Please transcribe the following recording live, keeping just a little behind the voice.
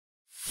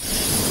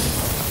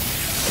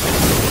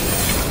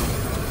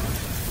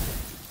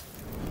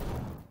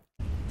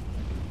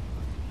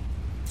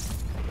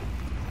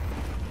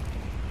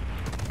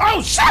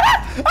Oh, shut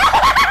up!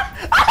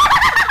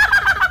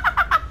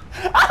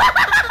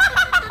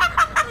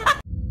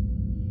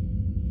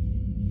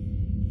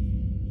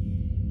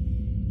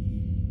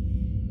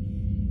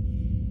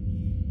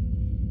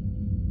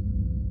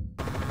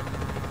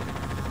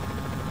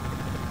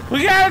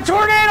 We got a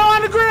tornado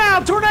on the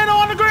ground! Tornado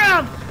on the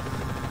ground!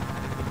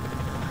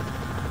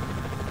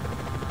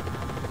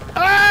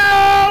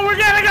 Oh, we're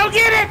gonna go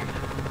get it!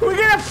 We're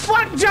gonna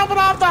fuck jumping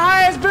off the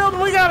highest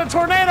building. We got a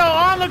tornado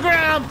on the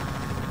ground.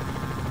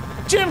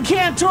 Jim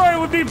Cantore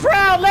would be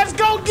proud. Let's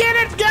go get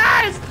it,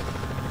 guys!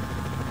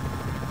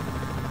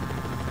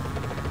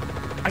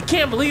 I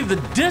can't believe the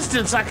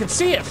distance I could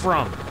see it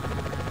from.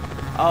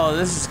 Oh,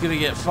 this is gonna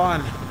get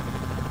fun.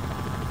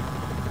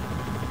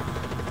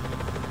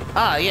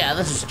 Yeah,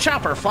 this is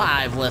Chopper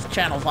 5 with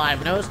Channel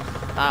 5 News.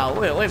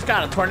 We've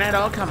got a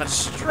tornado coming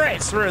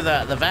straight through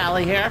the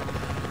valley here.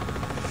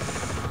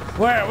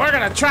 We're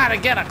gonna try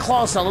to get a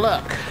closer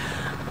look.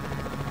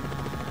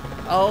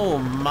 Oh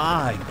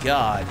my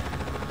God.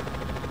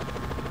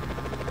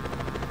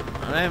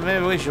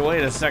 Maybe we should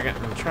wait a second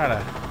and try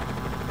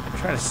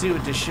to see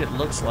what this shit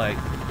looks like.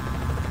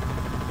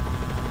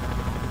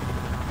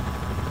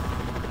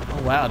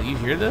 Oh wow, do you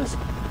hear this?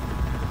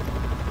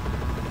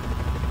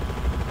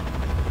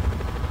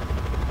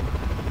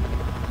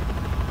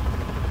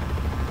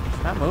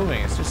 It's not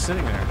moving, it's just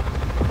sitting there.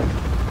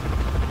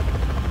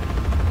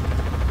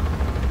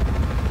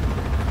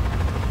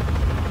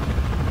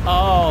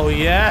 Oh,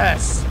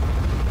 yes.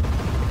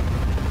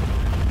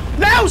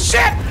 No,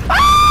 shit!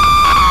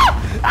 Ah!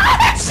 Ah,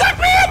 that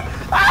sucked me in!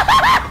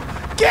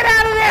 Ah! Get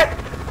out of there!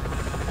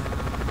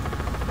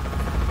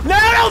 No,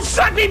 don't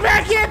suck me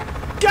back in!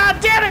 God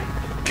damn it!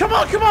 Come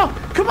on, come on!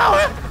 Come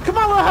on! Come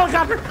on, little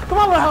helicopter! Come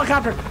on, little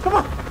helicopter! Come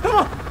on! Come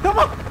on! Come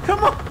on!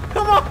 Come on!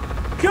 Come on!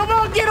 Come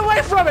on! Get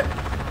away from it!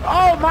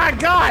 Oh, my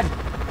God!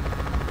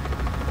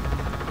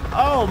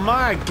 Oh,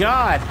 my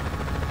God!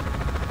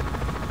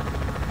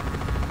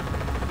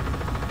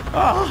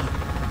 Oh,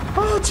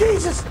 oh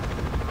Jesus,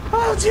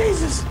 oh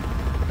Jesus.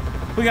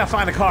 We gotta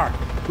find a car.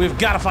 We've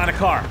gotta find a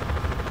car.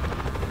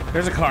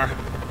 There's a car.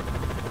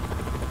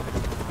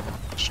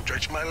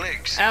 Stretch my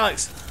legs.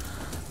 Alex,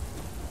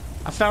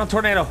 I found a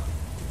tornado.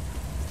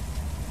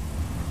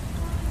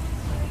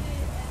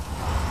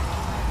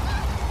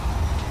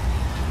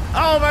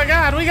 Oh my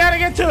God, we gotta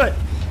get to it.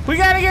 We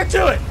gotta get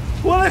to it.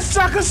 Will it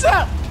suck us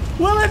up?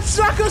 Will it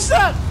suck us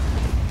up?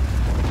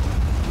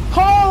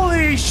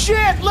 Holy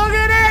shit, look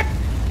at it.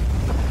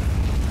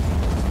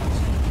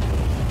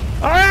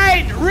 All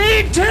right,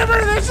 Reed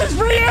Timber, this is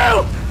for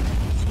you.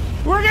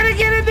 We're gonna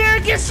get in there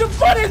and get some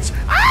footage.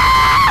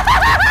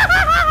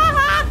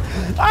 Ah!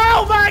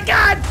 Oh my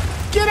God,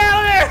 get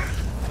out of there.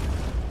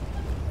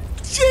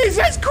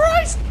 Jesus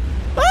Christ.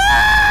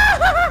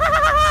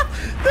 Ah!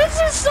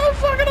 This is so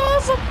fucking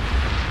awesome.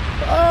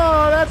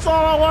 Oh, that's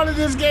all I wanted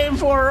this game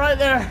for right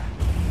there.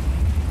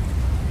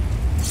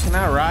 Can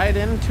I ride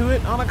into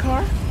it on a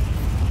car?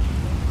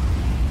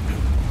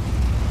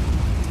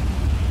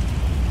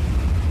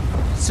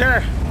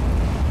 Sir,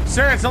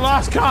 it's a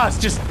lost cause.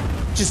 Just,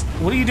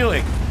 what are you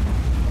doing?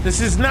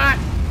 This is not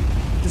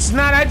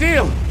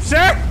ideal.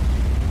 Sir,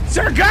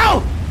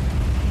 go!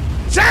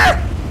 Sir!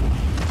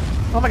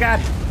 Oh my God.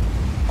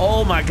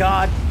 Oh my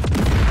God.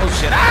 Oh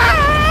shit.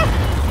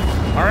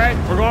 Ah! All right,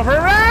 we're going for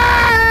a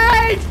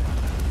ride!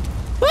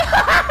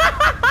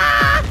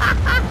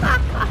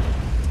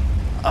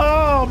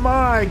 Oh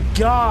my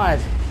God.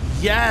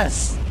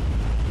 Yes.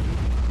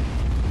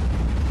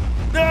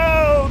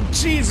 No,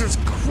 Jesus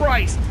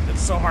Christ.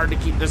 It's so hard to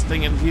keep this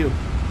thing in view.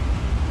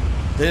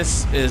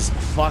 This is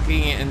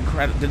fucking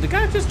incredible. Did the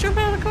guy just jump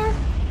out of the car?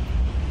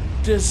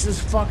 This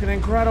is fucking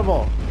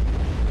incredible.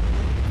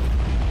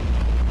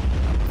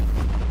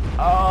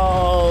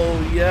 Oh,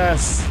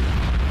 yes.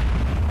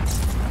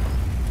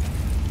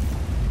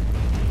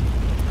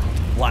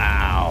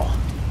 Wow.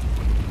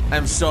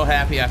 I'm so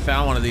happy I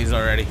found one of these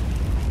already.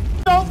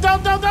 Don't. No.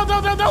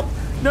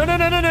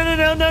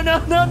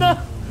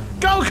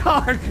 Go,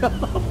 car, go.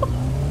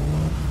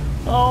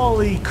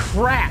 Holy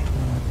crap.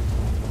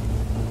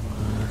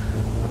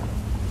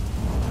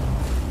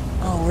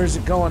 Oh, where's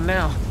it going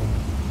now?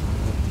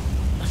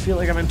 I feel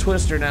like I'm in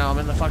Twister now. I'm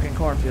in the fucking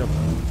cornfield.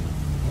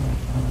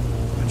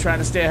 I'm trying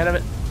to stay ahead of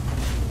it.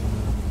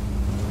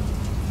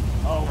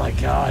 Oh my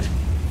God.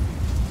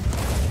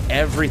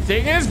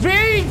 Everything is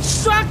being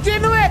sucked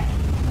into it.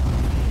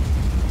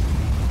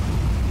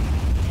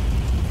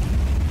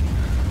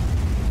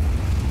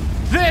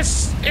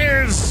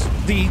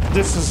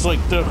 This is like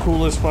the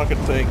coolest fucking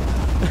thing.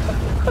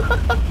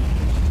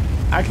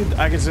 I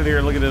could sit here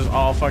and look at this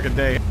all fucking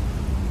day.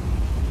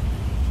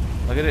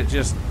 Look at it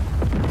just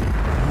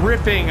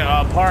ripping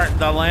apart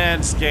the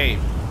landscape.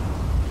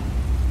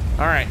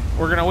 All right,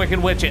 we're gonna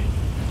Wicked Witch it.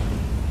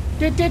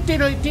 I don't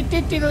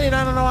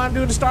know why I'm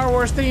doing a Star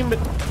Wars theme, but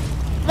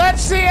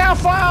let's see how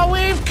far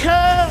we've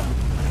come.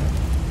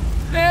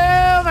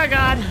 Oh my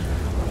God.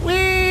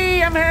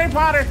 I'm Harry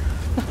Potter.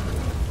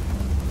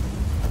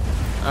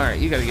 All right,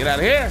 you gotta get out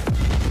of here.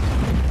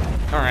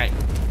 All right,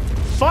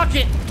 fuck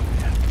it.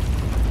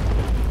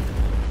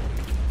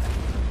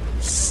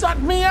 suck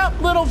me up,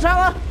 little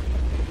fella.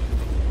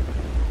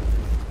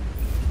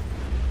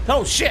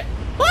 Oh shit.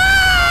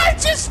 Ah, it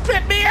just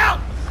spit me out.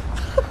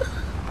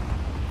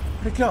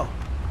 Where'd it go?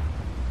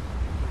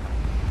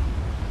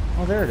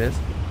 Oh, there it is.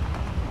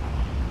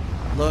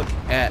 Look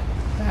at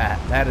that.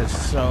 That is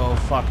so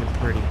fucking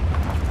pretty.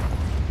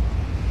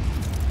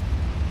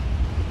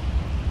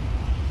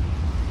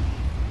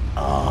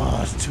 Oh,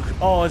 it's too.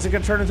 Oh, is it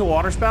gonna turn into a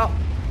water spout?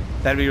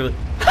 That'd be really.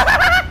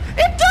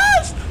 It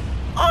does!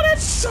 Oh,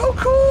 that's so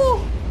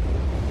cool!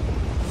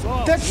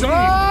 So that's.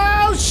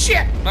 Oh,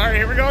 shit! Alright,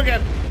 here we go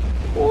again.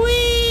 Whee!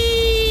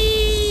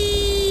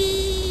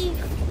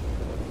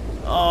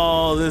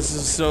 Oh, this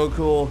is so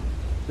cool.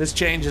 This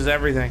changes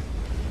everything.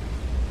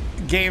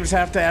 Games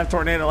have to have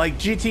tornado. Like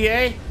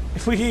GTA,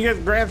 if we could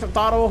get Grand Theft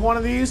Auto with one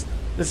of these,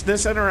 this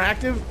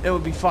interactive, it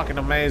would be fucking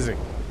amazing.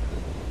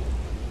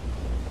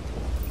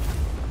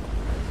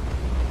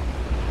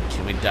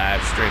 Can we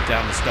dive straight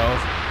down the stove?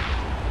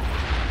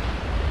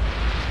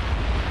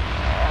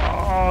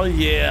 Oh,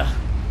 yeah.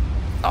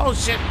 Oh,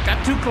 shit.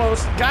 Got too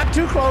close. Got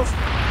too close.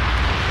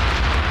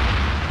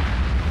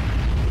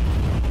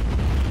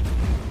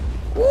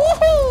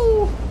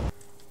 Woohoo!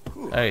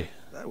 Hey.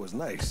 That was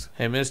nice.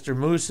 Hey, Mr.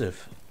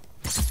 Musif.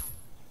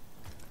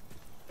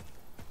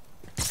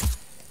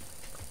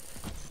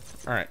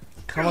 Alright.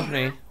 Come with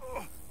me.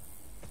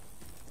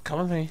 Come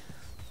with me.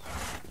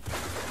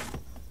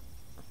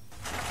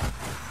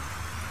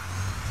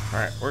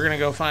 Alright, we're gonna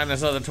go find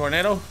this other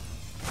tornado.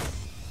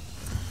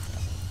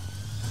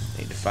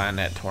 Need to find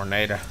that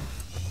tornado.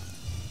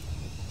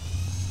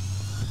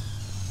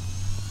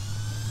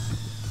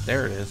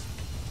 There it is.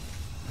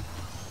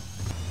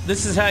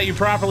 This is how you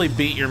properly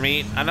beat your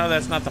meat. I know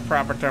that's not the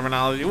proper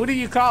terminology. What do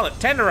you call it?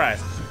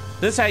 Tenderize.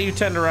 This is how you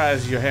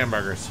tenderize your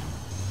hamburgers.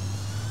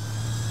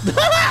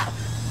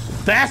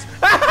 Bass.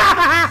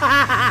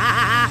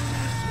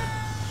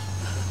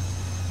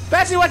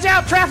 Bessie, watch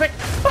out! Traffic!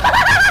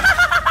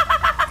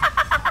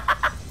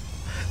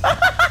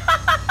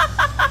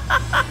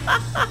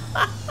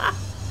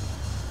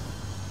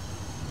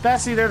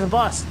 Bessie, there's a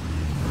bus.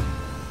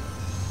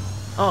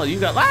 Oh, you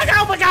got lag!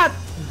 Oh my god!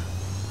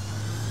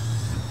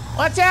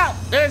 Watch out!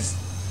 There's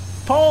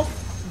pole.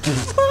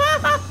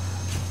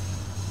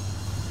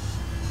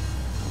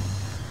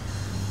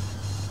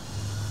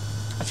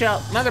 Watch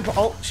out! Another pole.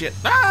 Oh shit!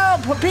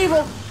 Oh,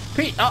 people!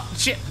 Oh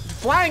shit!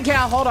 Flying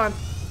cow! Hold on.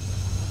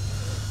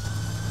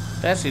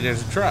 Bessie,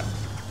 there's a truck.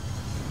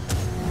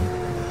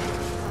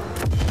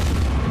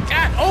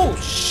 God! Oh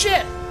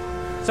shit!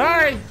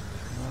 Sorry.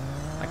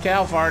 My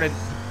cow farted.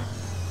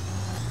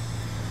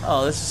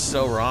 Oh, this is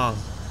so wrong.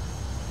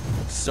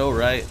 So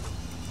right.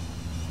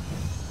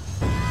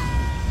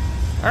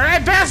 All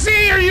right,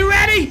 Bessie, are you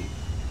ready?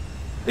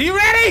 Are you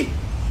ready?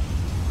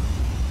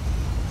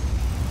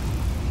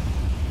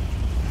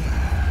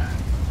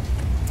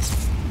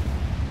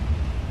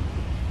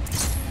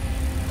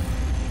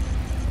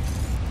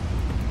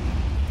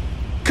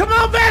 Come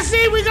on,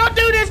 Bessie, we gonna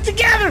do this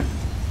together.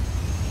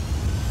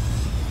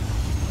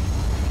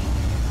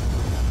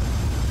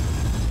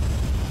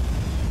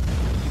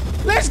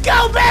 Let's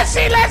go,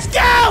 Bessie, let's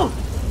go!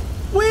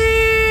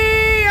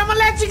 Whee! I'm gonna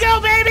let you go,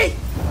 baby!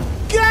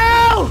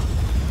 Go!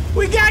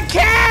 We got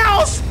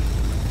cows!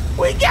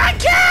 We got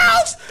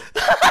cows!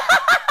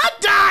 I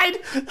died!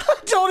 I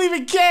don't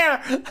even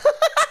care!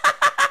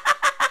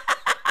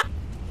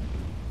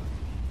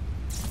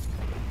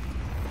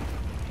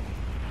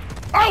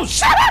 Oh,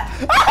 shut up!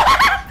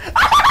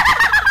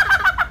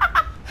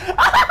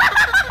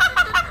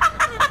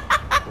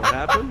 What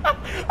happened?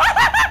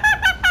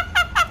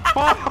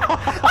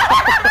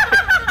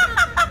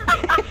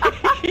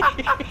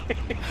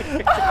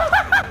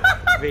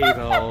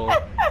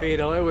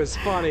 Vito, it was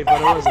funny,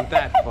 but it wasn't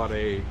that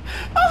funny. It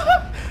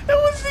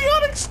was the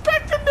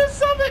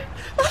unexpectedness of it!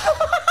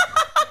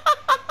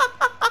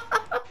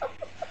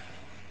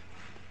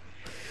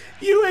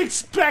 You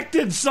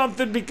expected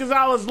something because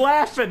I was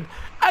laughing.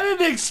 I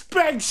didn't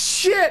expect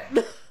shit!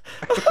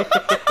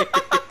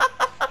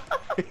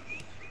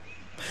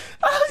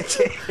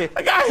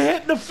 I got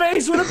hit in the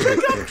face with a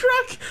pickup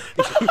truck!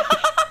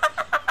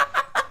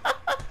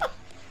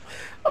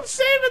 I'm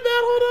saving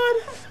that, hold on.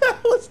 That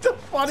was the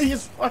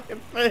funniest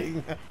fucking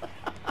thing.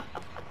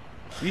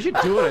 You should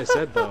do what I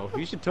said though.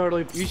 You should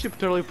totally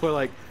put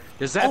like,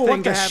 does that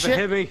thing gonna have a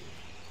hit me?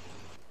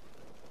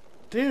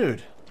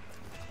 Dude.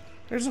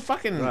 There's a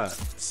fucking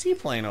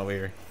seaplane over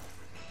here.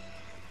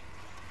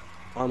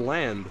 On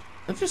land.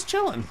 I'm just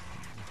chilling.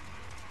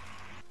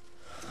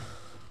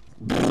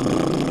 I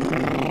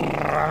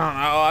don't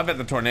know. I bet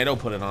the tornado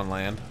put it on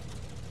land.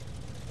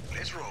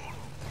 Let's roll.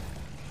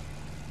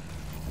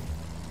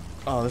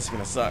 Oh, this is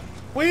gonna suck.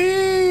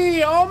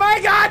 Whee! Oh my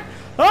god!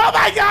 Oh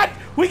my god!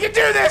 We can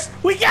do this!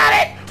 We got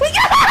it! We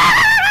got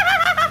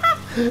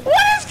it!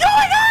 What is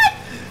going on?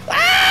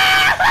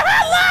 Ah!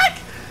 Look!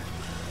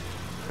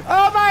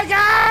 Oh my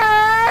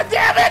god!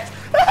 Damn it!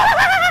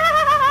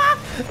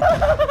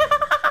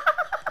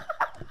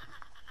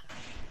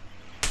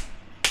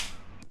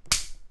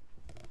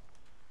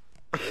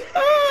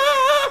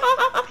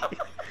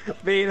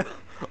 Vito,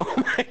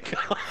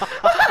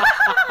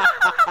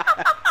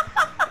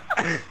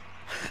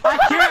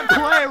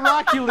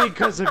 completely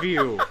because of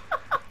you.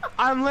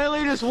 I'm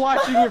literally just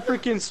watching your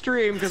freaking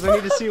stream because I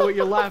need to see what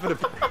you're laughing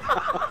about.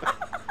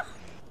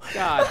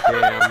 God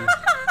damn.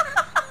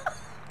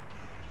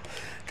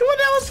 Come on,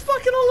 that was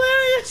fucking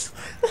hilarious.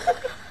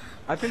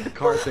 I think the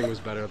car thing was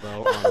better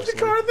though, The honestly.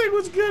 car thing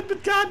was good,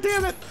 but god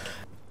damn it.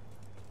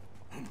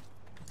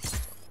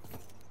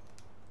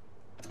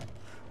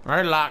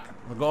 Alright, Locke.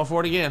 We're going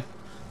for it again.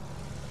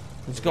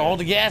 Let's go hold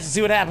the gas and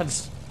see what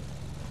happens.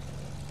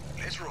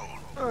 Let's roll.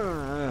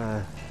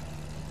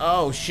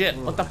 Oh shit,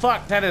 what the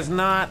fuck? That is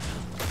not...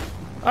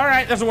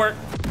 Alright, doesn't work.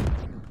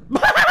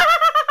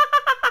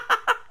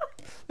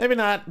 Maybe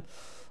not.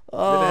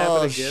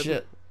 Oh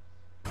shit.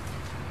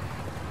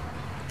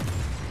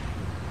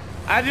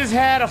 I just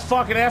had a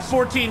fucking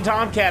F-14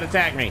 Tomcat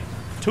attack me.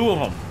 2 of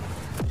them.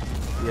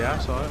 Yeah, I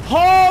saw it.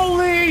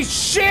 Holy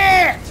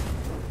shit!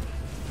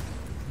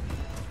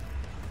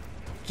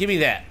 Give me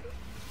that.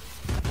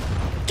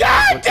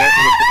 God damn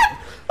it!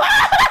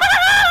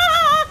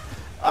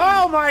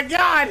 Oh my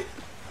god!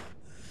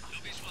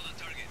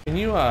 Can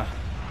you, We're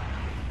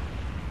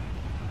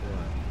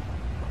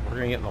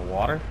gonna get in the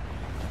water?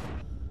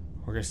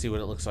 We're gonna see what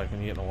it looks like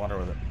when you get in the water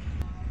with it.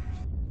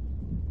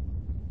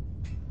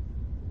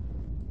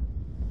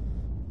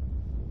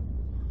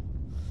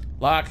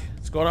 Locke,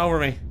 it's going over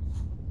me.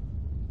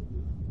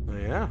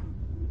 Yeah.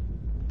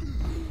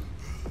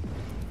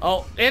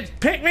 Oh, it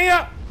picked me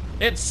up!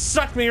 It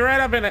sucked me right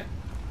up in it.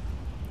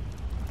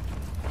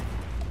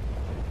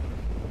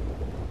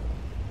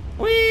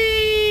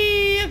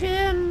 Whee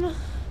again.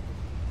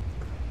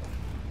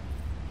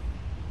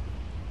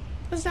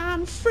 'Cause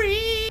I'm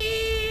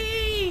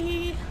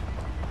free.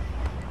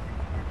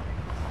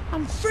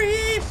 I'm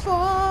free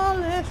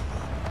falling.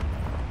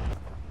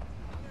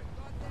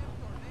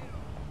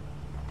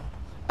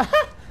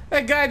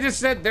 That guy just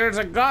said there's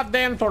a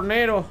goddamn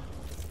tornado.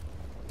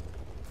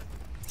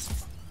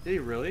 Did he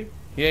really?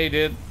 Yeah, he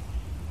did.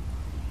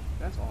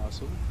 That's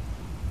awesome.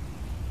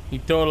 He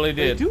totally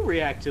They did. do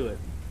react to it.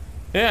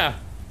 Yeah.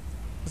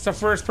 It's the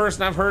first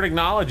person I've heard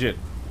acknowledge it.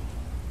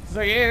 He's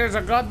like, yeah, there's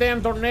a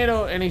goddamn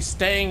tornado, and he's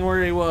staying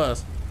where he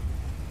was.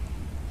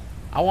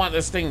 I want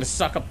this thing to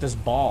suck up this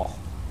ball.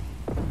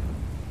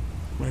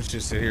 Let's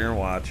just sit here and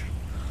watch.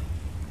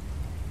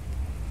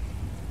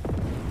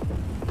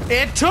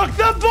 It took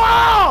the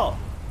ball!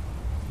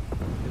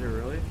 Did it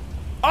really?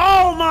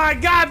 Oh my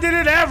god, did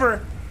it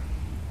ever!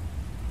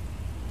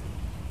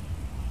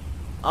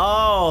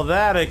 Oh,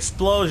 that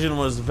explosion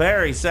was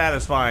very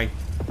satisfying.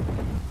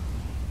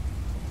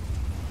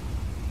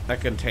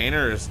 That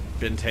container has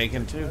been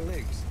taken too. My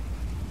legs.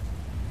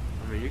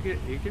 I mean, you're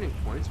getting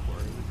points for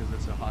it because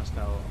it's a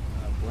hostile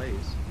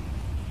blaze.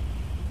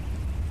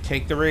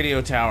 Take the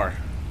radio tower.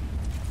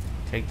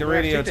 Take the Yes,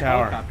 radio take the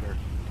tower. Helicopter.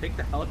 Take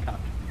the helicopter.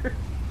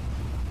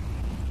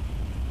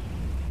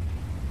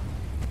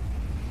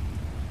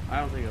 I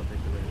don't think I'll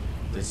take the radio.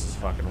 This is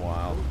fucking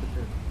wild. Look at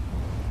this.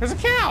 There's a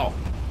cow!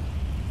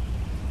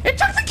 It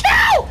took the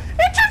cow!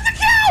 It took the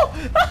cow!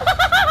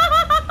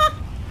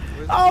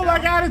 Where's the Oh my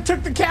cow? god, it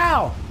took the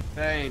cow!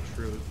 That ain't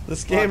true.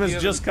 This game Fuck is you.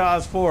 Just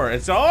Cause 4.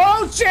 It's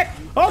oh shit!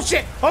 Oh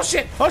shit! Oh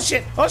shit! Oh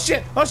shit! Oh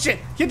shit! Oh shit!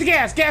 Get the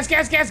gas! Gas!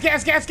 Gas! Gas!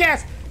 Gas! Gas!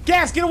 Gas!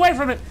 Gas! Get away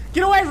from it!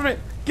 Get away from it!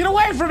 Get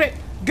away from it!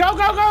 Go!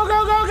 Go! Go!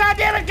 Go! Go! God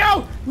damn it!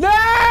 Go!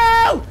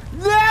 No!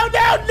 No!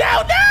 No!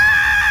 No! No!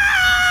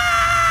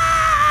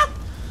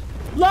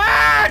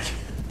 Lock!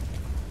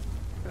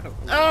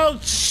 Oh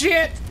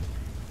shit!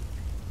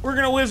 We're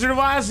gonna Wizard of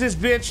Oz this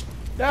bitch.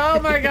 Oh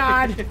my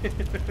god!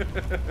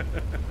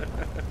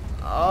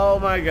 Oh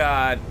my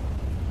god!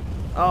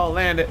 Oh,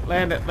 land it!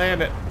 Land it!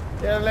 Land it!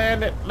 Yeah,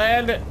 land it!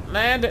 Land it!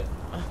 Land it!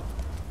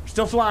 We're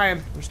still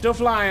flying. We're still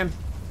flying.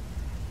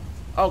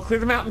 Oh, clear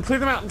the mountain! Clear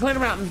the mountain! Clear the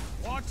mountain!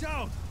 Watch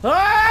out!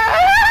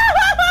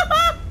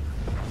 Ah!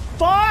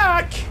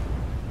 Fuck!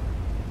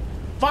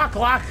 Fuck,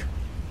 Locke!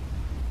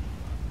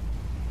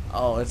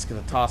 Oh, it's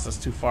gonna toss us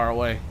too far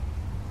away.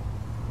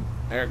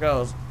 There it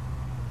goes.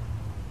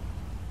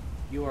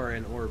 You are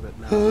in orbit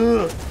now.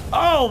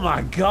 Oh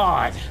my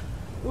god!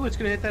 Ooh, it's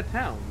gonna hit that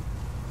town.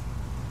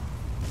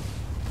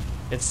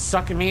 It's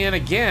sucking me in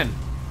again.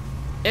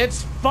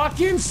 It's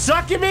fucking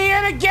sucking me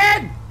in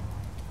again!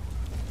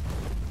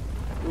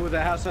 Ooh,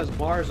 that house has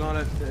bars on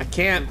it. I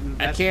can't move,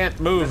 that's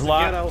the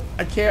Locke. ghetto.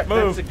 I can't That's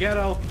move. the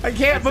ghetto. I can't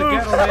That's the move.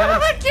 ghetto,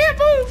 man. I can't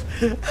move.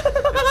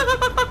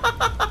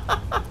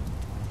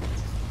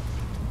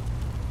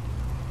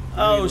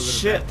 Oh live in a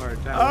shit. bad part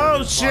of town. Oh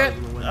There's shit. bars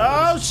in the windows.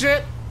 Oh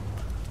shit.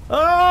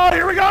 Oh,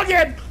 here we go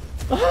again.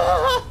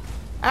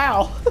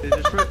 Ow. Did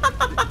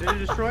it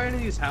destroy any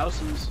of these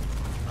houses?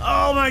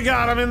 Oh my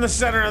god, I'm in the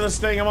center of this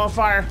thing. I'm on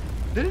fire.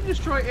 Did it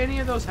destroy any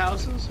of those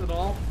houses at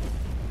all?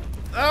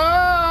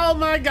 Oh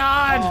my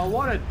god. Oh,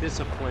 what a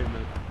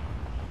disappointment.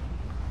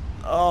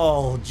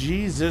 Oh,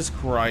 Jesus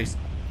Christ.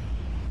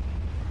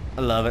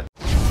 I love it.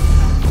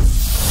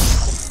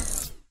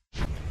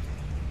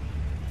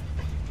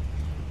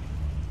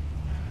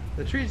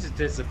 The trees just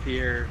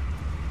disappear.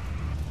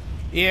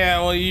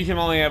 Yeah, well, you can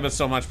only have it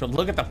so much, but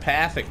look at the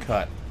path it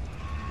cut.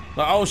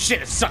 Oh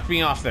shit, it sucked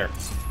me off there.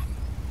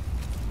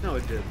 No,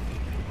 it didn't.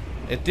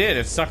 It did.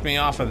 It sucked me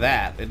off of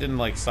that. It didn't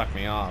like suck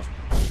me off.